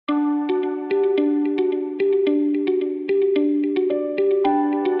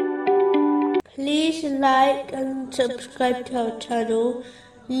like and subscribe to our channel.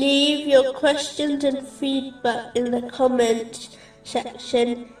 Leave your questions and feedback in the comments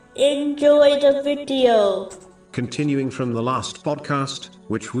section. Enjoy the video. Continuing from the last podcast,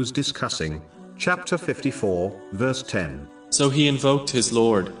 which was discussing chapter 54, verse 10. So he invoked his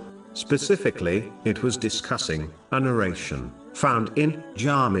Lord. Specifically, it was discussing a narration found in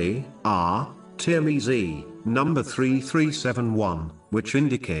Jami' Tirmizi, number 3371, which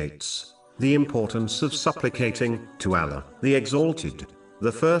indicates the importance of supplicating to Allah, the Exalted.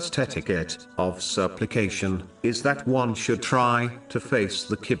 The first etiquette of supplication is that one should try to face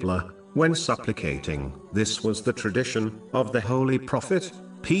the Qibla when supplicating. This was the tradition of the Holy Prophet,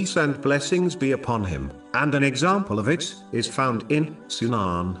 peace and blessings be upon him, and an example of it is found in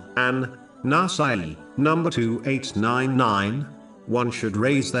Sunan an-Nasa'i, number 2899. One should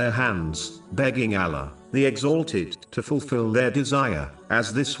raise their hands, begging Allah, the Exalted, to fulfill their desire,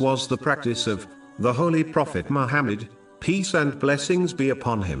 as this was the practice of the Holy Prophet Muhammad, peace and blessings be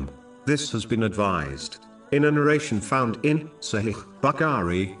upon him. This has been advised in a narration found in Sahih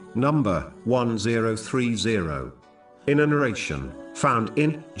Bukhari, number 1030. In a narration found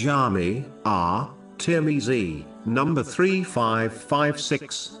in Jami' Tirmizi, number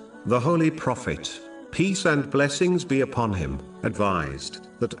 3556, the Holy Prophet, peace and blessings be upon him, advised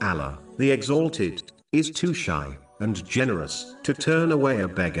that Allah, the Exalted, is too shy and generous to turn away a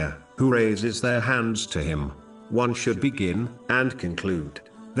beggar who raises their hands to him. One should begin and conclude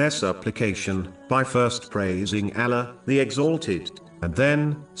their supplication by first praising Allah, the Exalted, and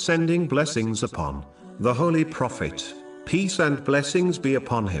then sending blessings upon the Holy Prophet, peace and blessings be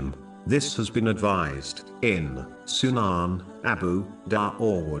upon him. This has been advised in Sunan Abu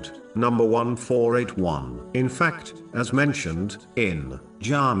Dawud, number 1481. In fact, as mentioned in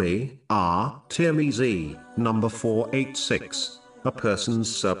Jami' Tirmizi, number 486, a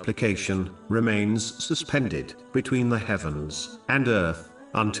person's supplication remains suspended between the heavens and earth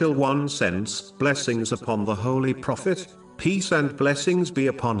until one sends blessings upon the Holy Prophet, peace and blessings be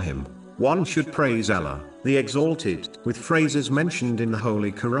upon him. One should praise Allah, the Exalted, with phrases mentioned in the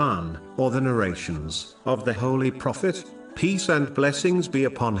Holy Quran, or the narrations of the Holy Prophet, peace and blessings be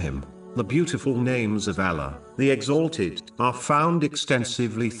upon him. The beautiful names of Allah, the Exalted, are found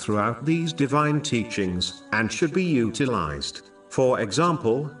extensively throughout these divine teachings, and should be utilized. For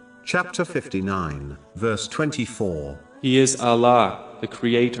example, chapter 59, verse 24. He is Allah, the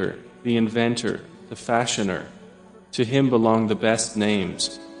Creator, the Inventor, the Fashioner. To him belong the best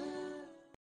names.